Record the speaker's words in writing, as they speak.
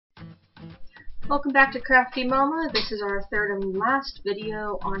Welcome back to Crafty Mama. This is our third and last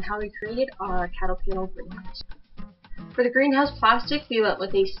video on how we created our cattle panel greenhouse. For the greenhouse plastic, we went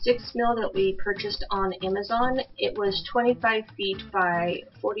with a 6mm that we purchased on Amazon. It was 25 feet by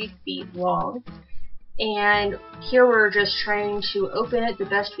 40 feet long. And here we're just trying to open it the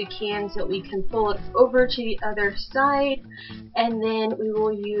best we can so that we can pull it over to the other side, and then we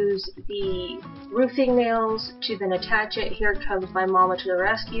will use the roofing nails to then attach it. Here comes my mama to the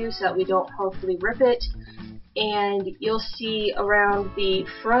rescue so that we don't hopefully rip it. And you'll see around the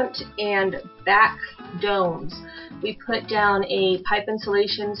front and back domes we put down a pipe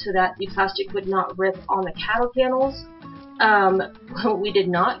insulation so that the plastic would not rip on the cattle panels. We did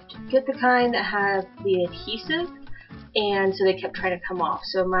not get the kind that have the adhesive, and so they kept trying to come off.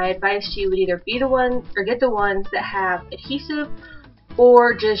 So my advice to you would either be the one or get the ones that have adhesive,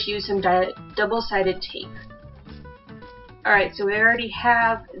 or just use some double-sided tape. Alright, so we already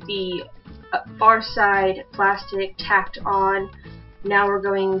have the far side plastic tacked on. Now we're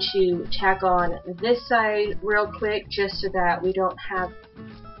going to tack on this side real quick just so that we don't have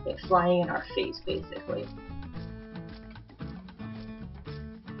it flying in our face, basically.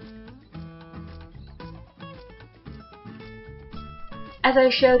 As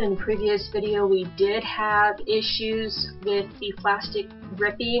I showed in the previous video, we did have issues with the plastic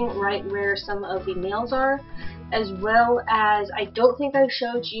ripping right where some of the nails are, as well as, I don't think I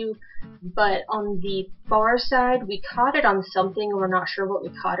showed you, but on the far side we caught it on something, we're not sure what we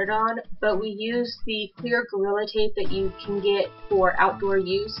caught it on, but we used the clear Gorilla Tape that you can get for outdoor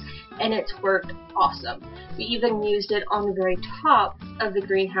use, and it's worked awesome. We even used it on the very top of the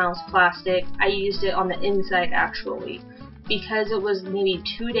greenhouse plastic. I used it on the inside actually. Because it was maybe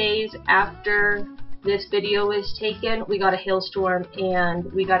 2 days after this video was taken, we got a hailstorm and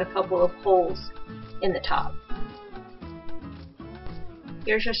we got a couple of holes in the top.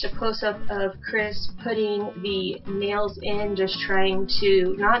 Here's just a close-up of Chris putting the nails in, just trying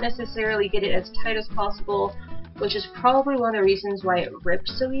to not necessarily get it as tight as possible, which is probably one of the reasons why it ripped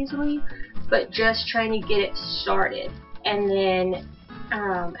so easily, but just trying to get it started. And then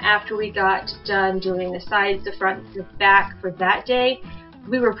after we got done doing the sides, the front, the back for that day,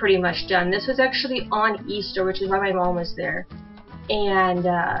 we were pretty much done. This was actually on Easter, which is why my mom was there. And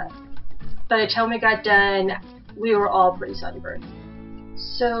by the time we got done, we were all pretty sunburned.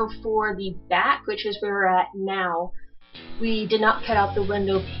 So for the back, which is where we're at now, we did not cut out the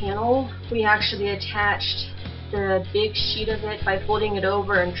window panel. We actually attached the big sheet of it by folding it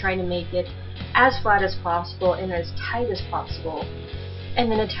over and trying to make it as flat as possible and as tight as possible, and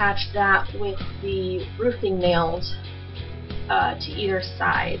then attach that with the roofing nails to either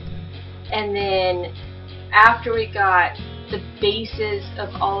side. And then after we got the bases of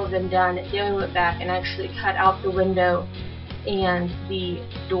all of them done, then we went back and actually cut out the window and the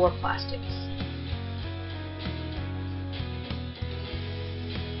door plastics.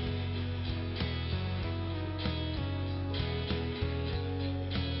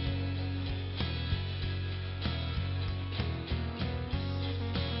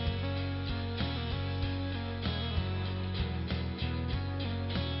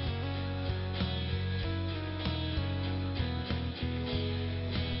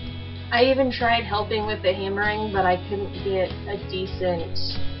 I even tried helping with the hammering, but I couldn't get a decent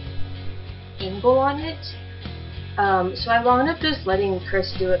angle on it. So I wound up just letting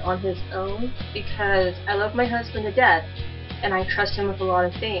Chris do it on his own, because I love my husband to death, and I trust him with a lot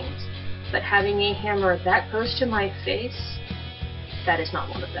of things. But having a hammer that close to my face, that is not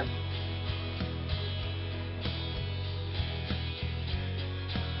one of them.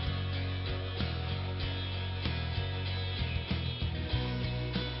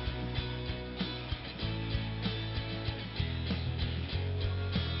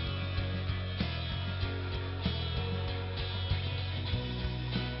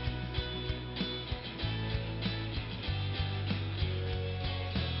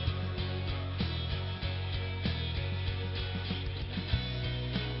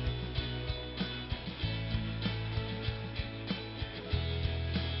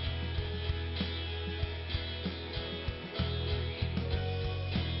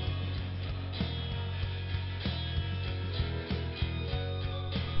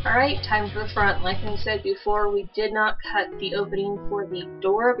 Alright, time for the front. Like I said before, we did not cut the opening for the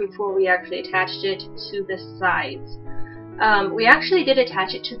door before we actually attached it to the sides. We actually did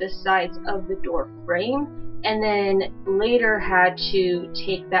attach it to the sides of the door frame, and then later had to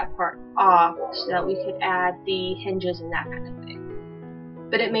take that part off so that we could add the hinges and that kind of thing.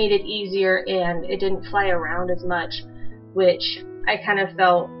 But it made it easier and it didn't fly around as much, which I kind of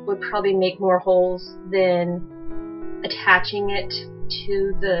felt would probably make more holes than attaching it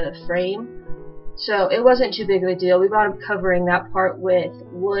to the frame. So it wasn't too big of a deal. We wound up covering that part with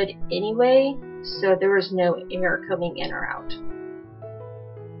wood anyway, so there was no air coming in or out.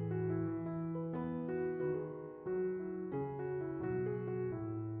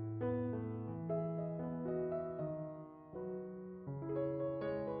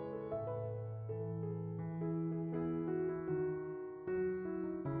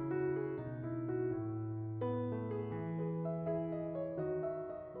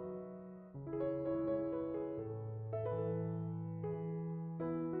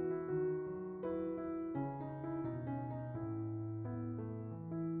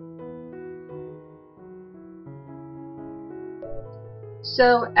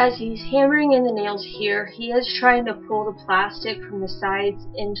 So as he's hammering in the nails here, he is trying to pull the plastic from the sides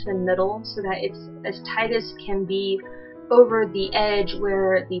into the middle so that it's as tight as can be over the edge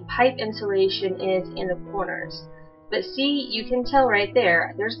where the pipe insulation is in the corners. But see, you can tell right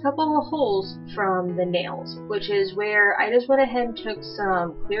there, there's a couple of holes from the nails, which is where I just went ahead and took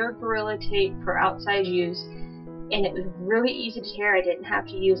some clear Gorilla Tape for outside use, and it was really easy to tear. I didn't have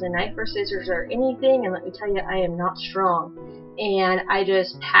to use a knife or scissors or anything, and let me tell you, I am not strong. And I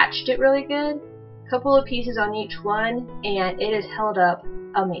just patched it really good, a couple of pieces on each one, and it has held up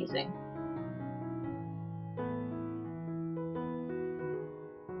amazing.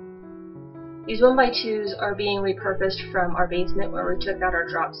 These 1x2s are being repurposed from our basement where we took out our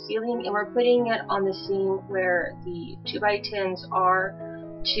drop ceiling, and we're putting it on the seam where the 2x10s are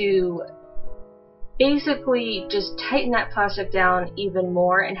to basically just tighten that plastic down even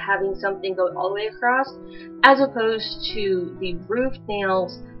more and having something go all the way across, as opposed to the roof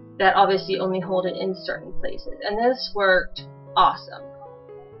nails that obviously only hold it in certain places. And this worked awesome.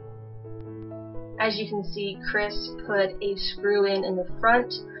 As you can see, Chris put a screw in the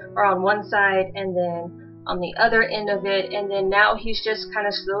front, or on one side, and then on the other end of it, and then now he's just kind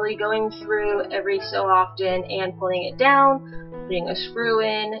of slowly going through every so often and pulling it down, putting a screw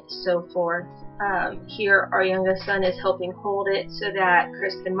in, so forth. Here our youngest son is helping hold it so that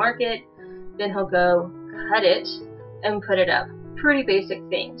Chris can mark it, then he'll go cut it and put it up. Pretty basic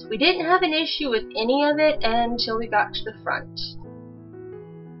things. We didn't have an issue with any of it until we got to the front.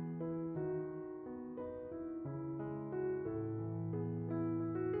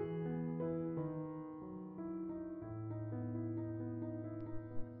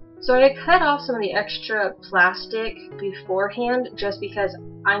 So I cut off some of the extra plastic beforehand just because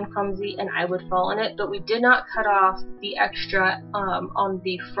I'm clumsy and I would fall in it, but we did not cut off the extra on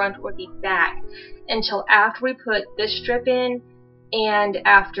the front or the back until after we put this strip in and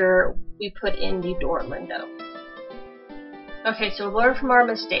after we put in the door window. Okay, so learn from our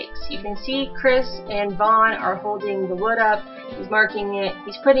mistakes. You can see Chris and Vaughn are holding the wood up, he's marking it,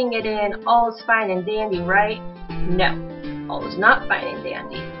 he's putting it in, all is fine and dandy, right? No, all is not fine and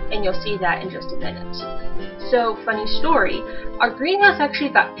dandy, and you'll see that in just a minute. So, funny story, our greenhouse actually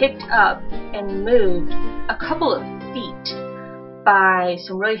got picked up and moved a couple of feet by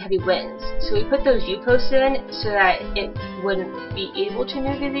some really heavy winds. So we put those U-posts in so that it wouldn't be able to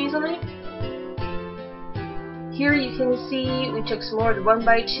move as easily. Here you can see we took some more of the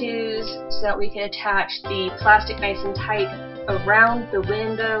 1x2s so that we can attach the plastic nice and tight around the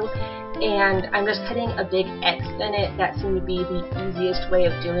window, and I'm just cutting a big X in it. That seemed to be the easiest way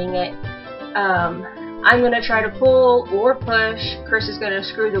of doing it. I'm going to try to pull or push. Chris is going to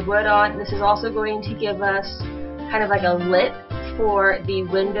screw the wood on. This is also going to give us kind of like a lip for the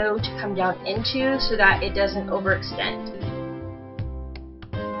window to come down into so that it doesn't overextend.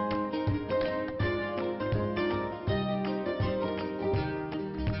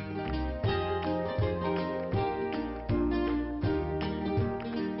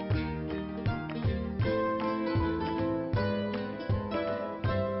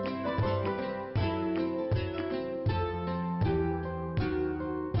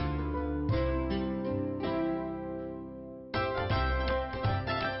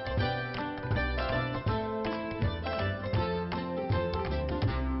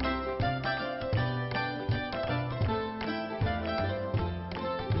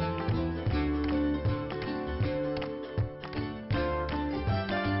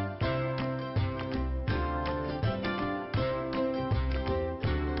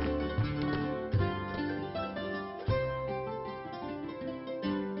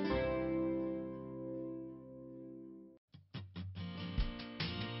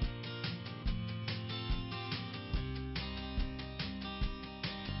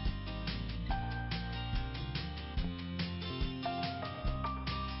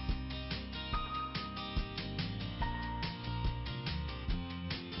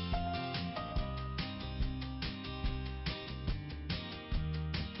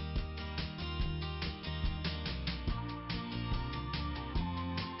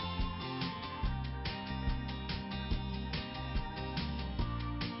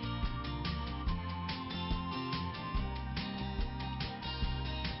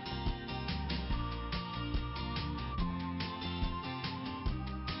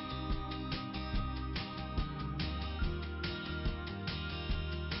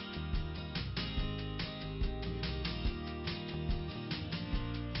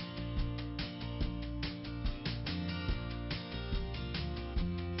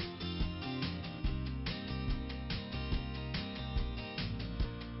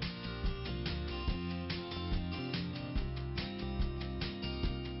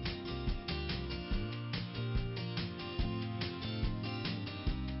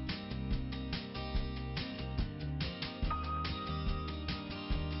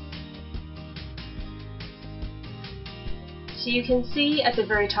 So you can see at the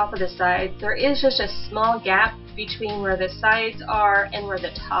very top of the sides, there is just a small gap between where the sides are and where the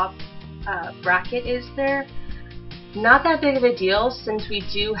top bracket is there. Not that big of a deal since we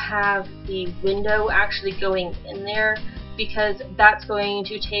do have the window actually going in there, because that's going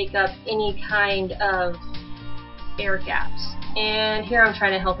to take up any kind of air gaps. And here I'm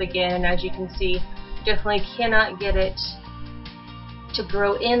trying to help again, and as you can see, definitely cannot get it to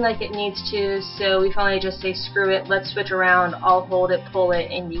grow in like it needs to, so we finally just say screw it, let's switch around, I'll hold it, pull it,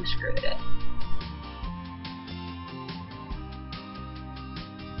 and you screwed it.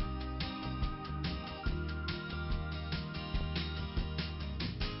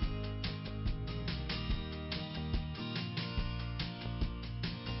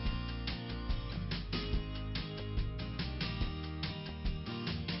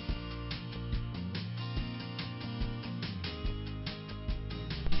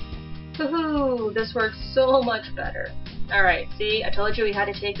 Woohoo! This works so much better. Alright, see, I told you we had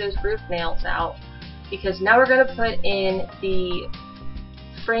to take those roof nails out, because now we're going to put in the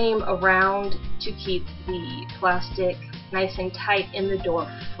frame around to keep the plastic nice and tight in the door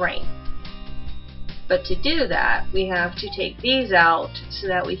frame. But to do that, we have to take these out so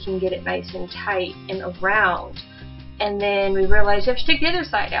that we can get it nice and tight and around. And then we realized we have to take the other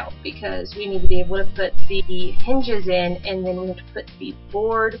side out, because we need to be able to put the hinges in, and then we have to put the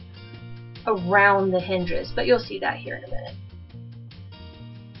board around the hinges, but you'll see that here in a minute.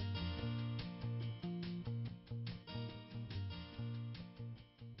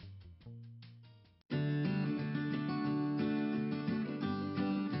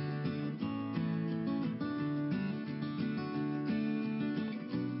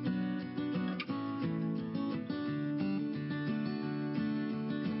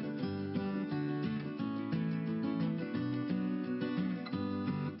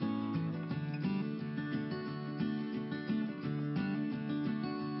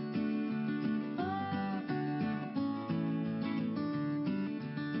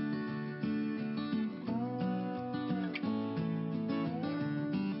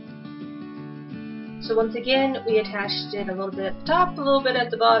 So once again, we attached it a little bit at the top, a little bit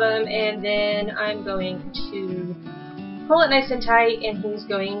at the bottom, and then I'm going to pull it nice and tight, and he's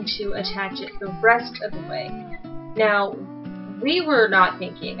going to attach it the rest of the way. Now, we were not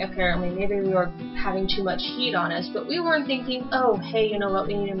thinking, apparently, maybe we were having too much heat on us, but we weren't thinking, oh, hey, you know what,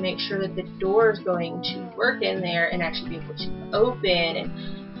 we need to make sure that the door is going to work in there and actually be able to open,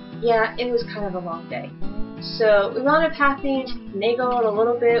 and yeah, it was kind of a long day. So we wound up having to finagle it a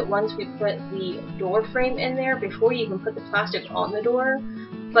little bit once we put the door frame in there before you even put the plastic on the door,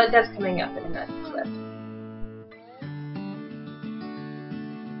 but that's coming up in another clip.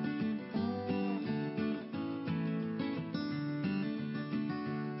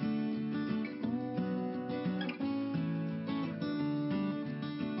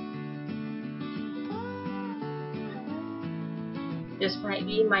 This might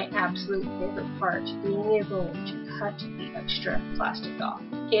be my absolute favorite part, being able to cut the extra plastic off.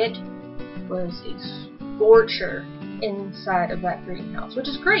 It was a scorcher inside of that greenhouse, which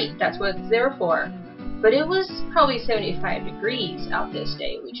is great, that's what it's there for. But it was probably 75 degrees out this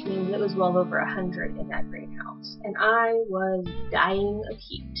day, which means it was well over 100 in that greenhouse. And I was dying of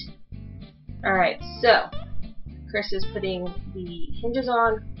heat. Alright, so Chris is putting the hinges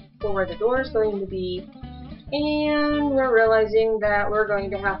on for where the door is going to be. And we're realizing that we're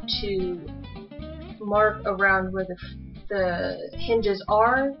going to have to mark around where the hinges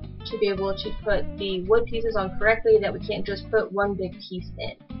are to be able to put the wood pieces on correctly, that we can't just put one big piece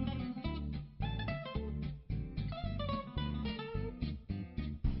in.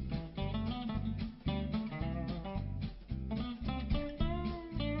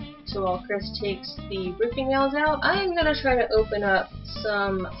 So while Chris takes the roofing nails out, I'm going to try to open up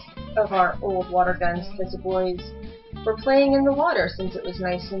some of our old water guns, because the boys were playing in the water since it was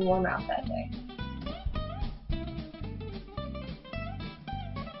nice and warm out that day.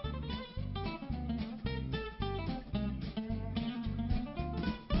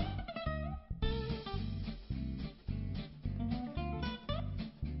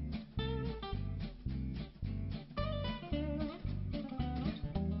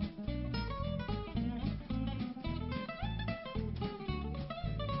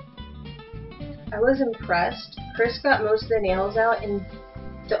 I was impressed. Chris got most of the nails out, and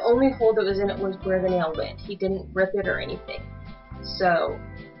the only hole that was in it was where the nail went. He didn't rip it or anything. So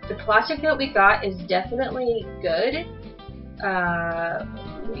the plastic that we got is definitely good.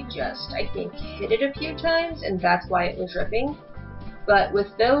 We just, I think, hit it a few times, and that's why it was ripping. But with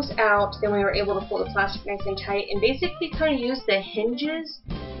those out, then we were able to pull the plastic nice and tight and basically kind of use the hinges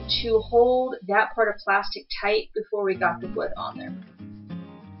to hold that part of plastic tight before we got the wood on there.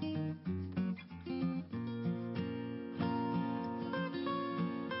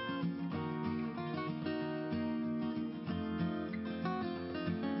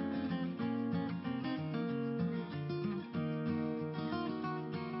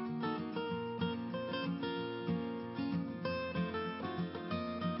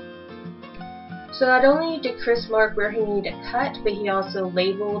 So not only did Chris mark where he needed to cut, but he also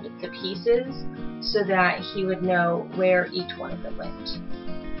labeled the pieces so that he would know where each one of them went.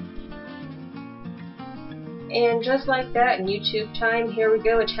 And just like that, in YouTube time, here we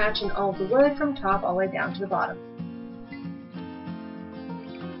go, attaching all of the wood from top all the way down to the bottom.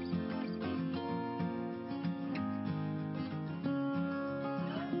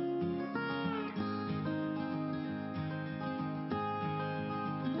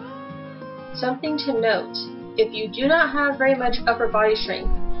 Something to note, if you do not have very much upper body strength,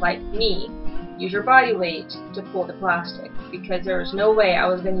 like me, use your body weight to pull the plastic, because there was no way I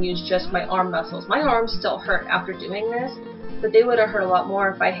was going to use just my arm muscles. My arms still hurt after doing this, but they would have hurt a lot more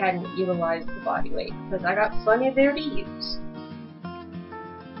if I hadn't utilized the body weight, because I got plenty there to use.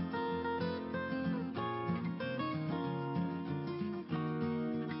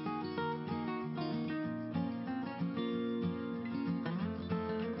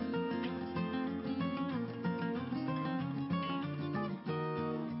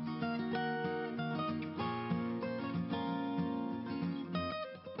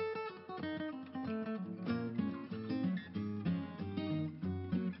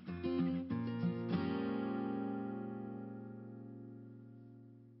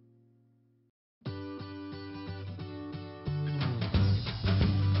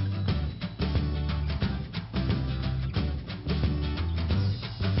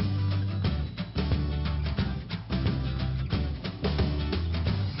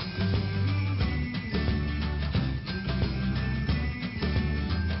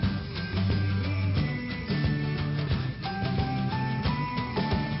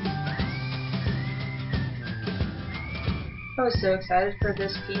 I was so excited for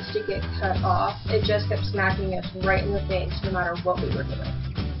this piece to get cut off. It just kept smacking us right in the face no matter what we were doing.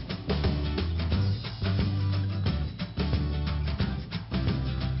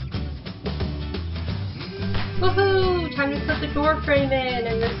 Woohoo! Time to put the door frame in,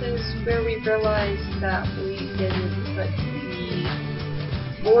 and this is where we realized that we didn't put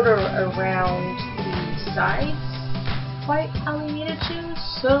the border around the sides quite how we needed to,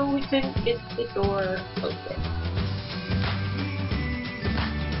 so we couldn't get the door open.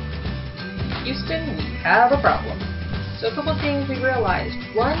 Houston, we have a problem. So a couple things we realized.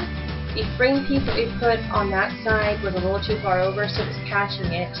 One, the frame piece that we put on that side was a little too far over, so it was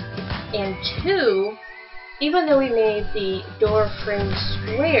catching it. And two, even though we made the door frame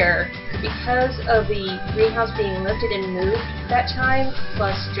square, because of the greenhouse being lifted and moved that time,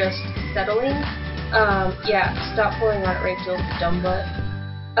 plus just settling, yeah, stop pulling on it, Rachel, dumb butt.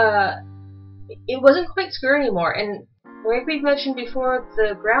 It wasn't quite square anymore, and like we've mentioned before,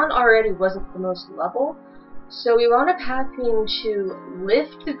 the ground already wasn't the most level, so we wound up having to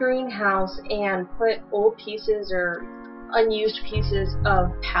lift the greenhouse and put old pieces or unused pieces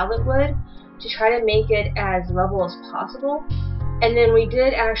of pallet wood to try to make it as level as possible. And then we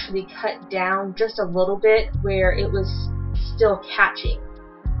did actually cut down just a little bit where it was still catching.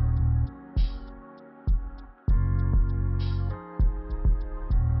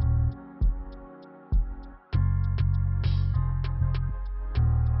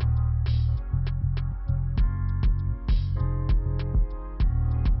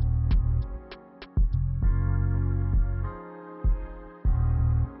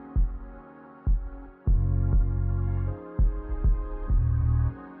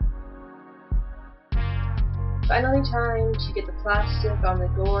 Finally time to get the plastic on the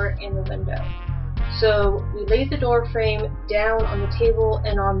door and the window. So we laid the door frame down on the table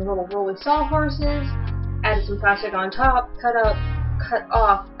and on the little rolling sawhorses, added some plastic on top, cut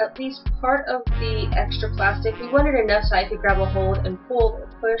off at least part of the extra plastic. We wanted enough so I could grab a hold and pull or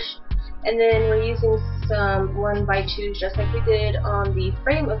push, and then we're using some 1x2s just like we did on the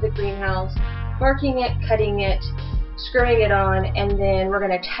frame of the greenhouse, marking it, cutting it, screwing it on, and then we're going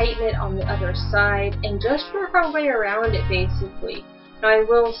to tighten it on the other side and just work our way around it basically. Now I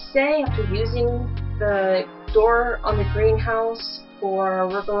will say, after using the door on the greenhouse for,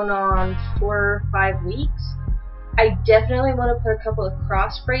 we're going on 4 or 5 weeks, I definitely want to put a couple of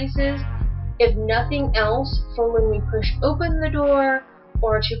cross braces, if nothing else, for when we push open the door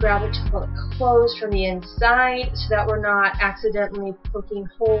or to grab it to pull it closed from the inside so that we're not accidentally poking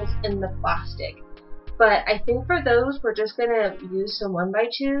holes in the plastic. But I think for those, we're just going to use some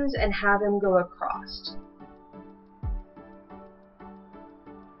 1x2s and have them go across.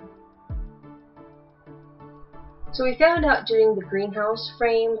 So we found out doing the greenhouse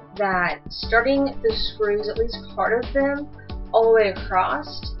frame that starting the screws, at least part of them, all the way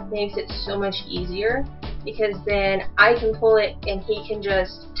across makes it so much easier, because then I can pull it and he can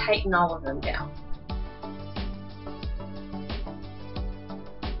just tighten all of them down.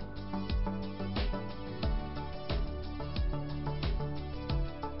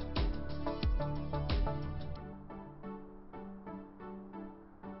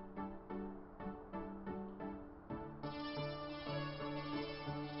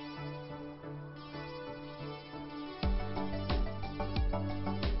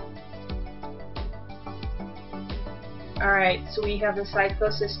 Alright, so we have the side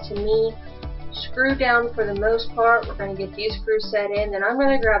closest to me screwed down for the most part. We're going to get these screws set in, then I'm going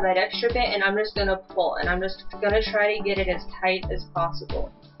to grab that extra bit and I'm just going to pull, and I'm just going to try to get it as tight as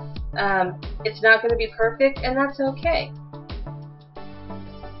possible. It's not going to be perfect, and that's okay.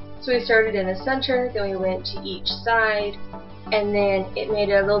 So we started in the center, then we went to each side, and then it made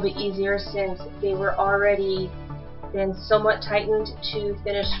it a little bit easier since they were already been somewhat tightened to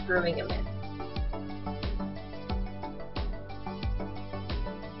finish screwing them in.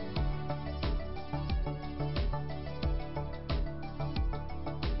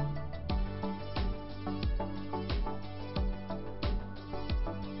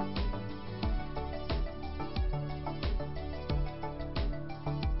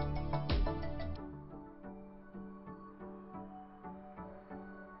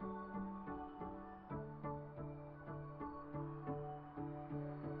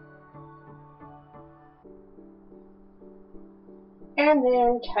 And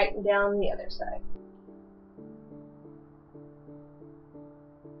then tighten down the other side.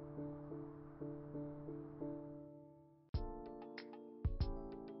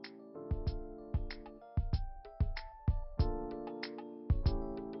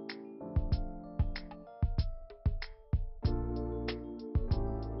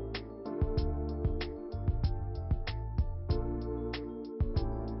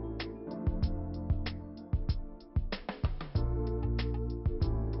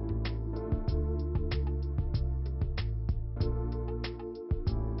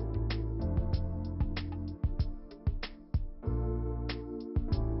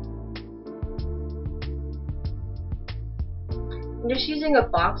 I'm just using a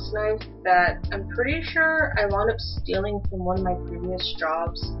box knife that I'm pretty sure I wound up stealing from one of my previous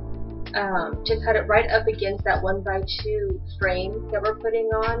jobs to cut it right up against that 1x2 frame that we're putting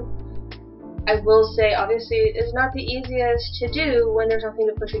on. I will say, obviously, it's not the easiest to do when there's nothing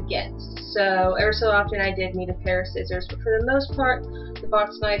to push against. So every so often I did need a pair of scissors, but for the most part, the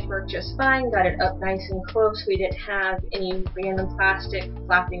box knife worked just fine, got it up nice and close. We didn't have any random plastic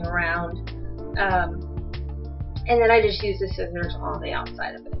flapping around. And then I just used the scissors on the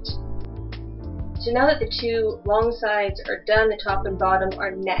outside of it. So now that the two long sides are done, the top and bottom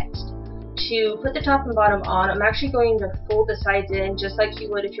are next. To put the top and bottom on, I'm actually going to fold the sides in just like you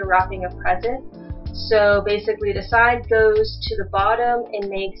would if you're wrapping a present. So basically the side goes to the bottom and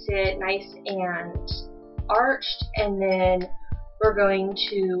makes it nice and arched, and then we're going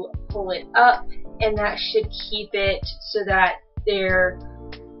to pull it up, and that should keep it so that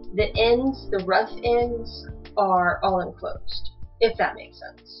the ends, the rough ends, are all enclosed, if that makes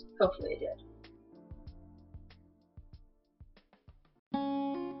sense. Hopefully it did.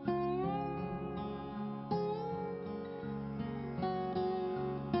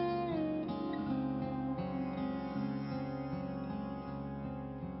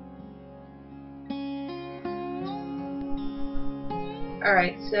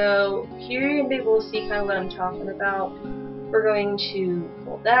 Alright, so here you'll be able to see kind of what I'm talking about. We're going to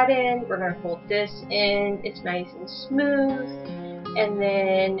fold that in, we're going to fold this in, it's nice and smooth, and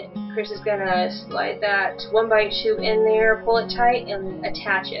then Chris is going to slide that 1x2 in there, pull it tight, and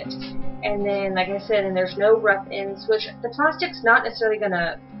attach it. And then, like I said, and there's no rough ends, which the plastic's not necessarily going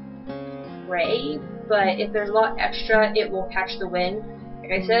to fray, but if there's a lot extra, it will catch the wind.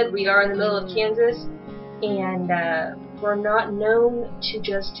 Like I said, we are in the middle of Kansas, and we're not known to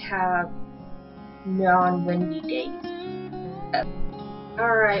just have non-windy days.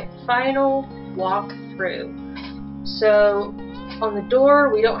 Alright, final walkthrough. So, on the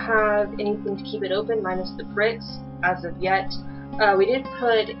door, we don't have anything to keep it open, minus the bricks, as of yet. We did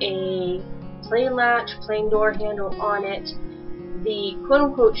put a plain latch, plain door handle on it. The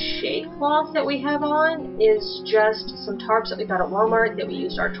quote-unquote shade cloth that we have on is just some tarps that we got at Walmart that we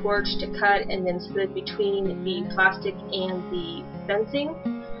used our torch to cut and then slid between the plastic and the fencing.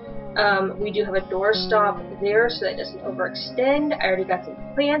 We do have a doorstop there so that it doesn't overextend. I already got some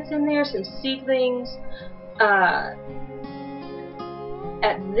plants in there, some seedlings.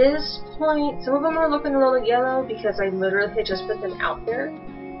 At this point, some of them are looking a little yellow because I literally had just put them out there.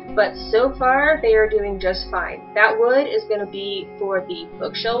 But so far, they are doing just fine. That wood is going to be for the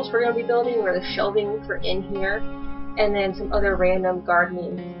bookshelves we're going to be building, or the shelving for in here, and then some other random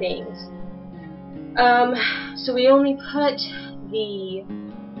gardening things. So we only put the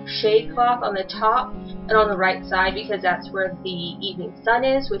shade cloth on the top and on the right side because that's where the evening sun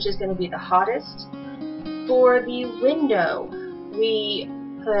is, which is going to be the hottest. For the window, we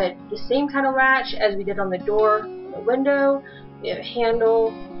put the same kind of latch as we did on the door, the window. We have a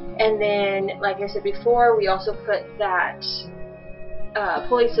handle, and then, like I said before, we also put that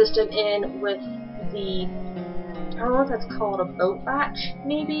pulley system in with the, I don't know if that's called a boat latch,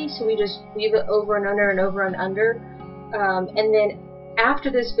 maybe. So we just weave it over and under and over and under, and then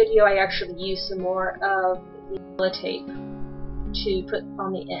after this video, I actually used some more of the tape to put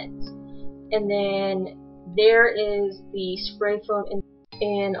on the ends, and then there is the spray foam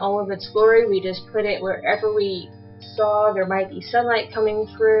in all of its glory. We just put it wherever we saw there might be sunlight coming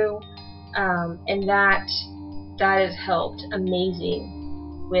through, and that has helped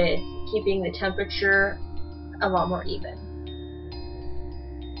amazing with keeping the temperature a lot more even.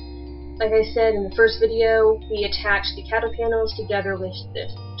 Like I said in the first video, we attached the cattle panels together with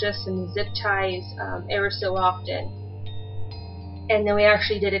just some zip ties ever so often, and then we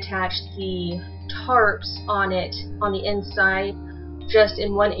actually did attach the tarps on it on the inside. Just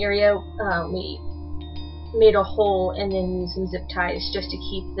in one area, we made a hole and then used some zip ties just to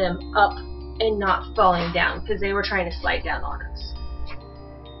keep them up and not falling down because they were trying to slide down on us.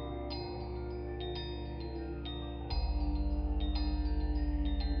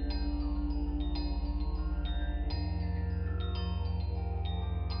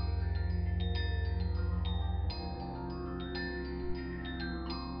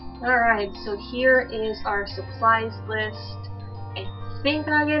 Alright, so here is our supplies list. I think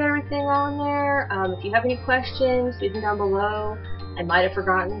I get everything on there. If you have any questions, leave them down below. I might have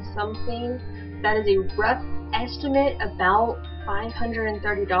forgotten something. That is a rough estimate, about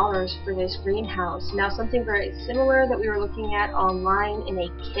 $530 for this greenhouse. Now, something very similar that we were looking at online in a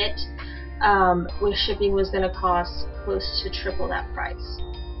kit with shipping was going to cost close to triple that price.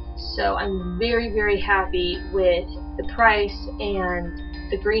 So I'm very, very happy with the price and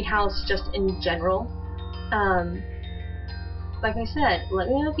the greenhouse just in general. Like I said, let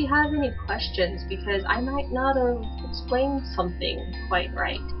me know if you have any questions because I might not have explained something quite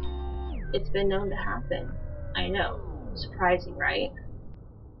right. It's been known to happen. I know. Surprising, right?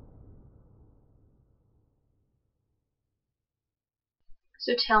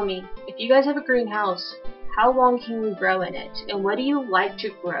 So tell me, if you guys have a greenhouse, how long can you grow in it? And what do you like to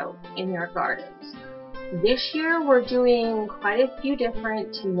grow in your gardens? This year we're doing quite a few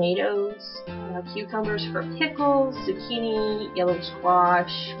different tomatoes, cucumbers for pickles, zucchini, yellow squash,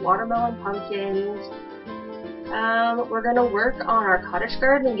 watermelon, pumpkins. We're going to work on our cottage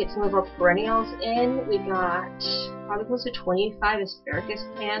garden and get some of our perennials in. We got probably close to 25 asparagus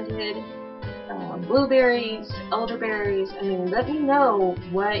planted, blueberries, elderberries. I mean, let me know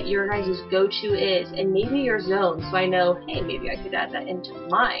what your guys' go-to is and maybe your zone so I know, hey, maybe I could add that into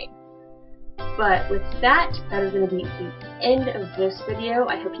mine. But with that, that is going to be the end of this video.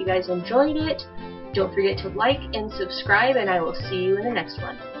 I hope you guys enjoyed it. Don't forget to like and subscribe, and I will see you in the next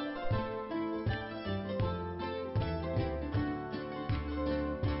one.